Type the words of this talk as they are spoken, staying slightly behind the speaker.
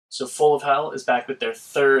So Full of Hell is back with their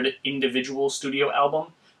third individual studio album.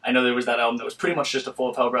 I know there was that album that was pretty much just a Full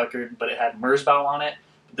of Hell record, but it had Merzbow on it.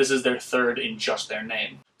 But this is their third in just their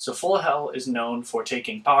name. So Full of Hell is known for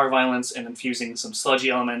taking power violence and infusing some sludgy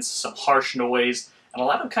elements, some harsh noise, and a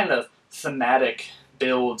lot of kind of thematic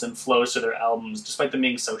builds and flows to their albums, despite them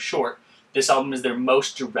being so short. This album is their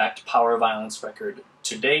most direct power violence record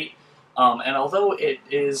to date. And although it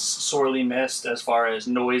is sorely missed as far as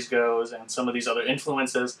noise goes and some of these other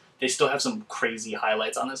influences, they still have some crazy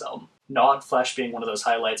highlights on this album. Gnawed Flesh being one of those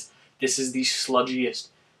highlights. This is the sludgiest,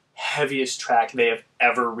 heaviest track they have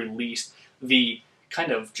ever released. The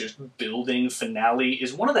kind of just building finale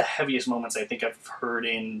is one of the heaviest moments I think I've heard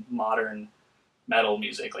in modern metal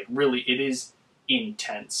music. Like, really, it is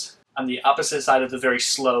intense. On the opposite side of the very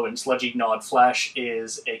slow and sludgy Gnawed Flesh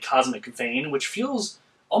is a Cosmic Vein, which feels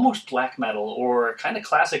almost black metal or kind of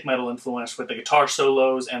classic metal influenced with the guitar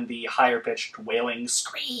solos and the higher pitched wailing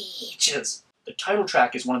screeches. The title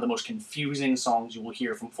track is one of the most confusing songs you will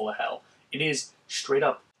hear from Full of Hell. It is straight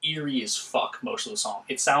up eerie as fuck most of the song.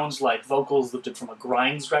 It sounds like vocals lifted from a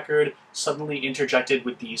Grinds record, suddenly interjected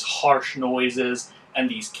with these harsh noises and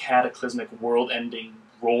these cataclysmic world-ending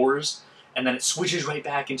roars, and then it switches right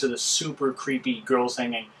back into the super creepy girl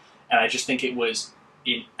singing, and I just think it was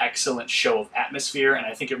an excellent show of atmosphere, and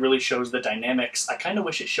I think it really shows the dynamics. I kind of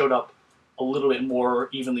wish it showed up a little bit more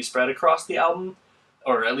evenly spread across the album,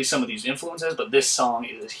 or at least some of these influences, but this song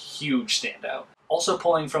is a huge standout. Also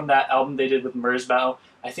pulling from that album they did with Merzbow,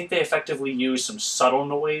 I think they effectively used some subtle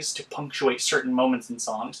noise to punctuate certain moments in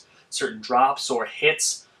songs. Certain drops or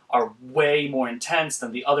hits are way more intense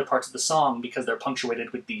than the other parts of the song because they're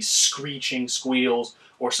punctuated with these screeching squeals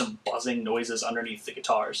or some buzzing noises underneath the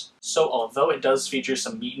guitars. So although it does feature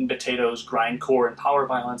some meat and potatoes, grindcore, and power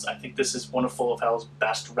violence, I think this is one of Full of Hell's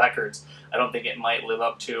best records. I don't think it might live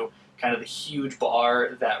up to kind of the huge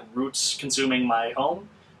bar that Roots Consuming My Home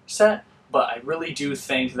set, but I really do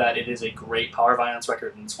think that it is a great power violence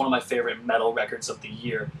record, and it's one of my favorite metal records of the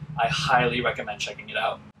year. I highly recommend checking it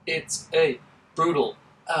out. It's a brutal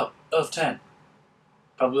out of 10.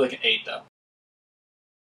 Probably like an 8 though.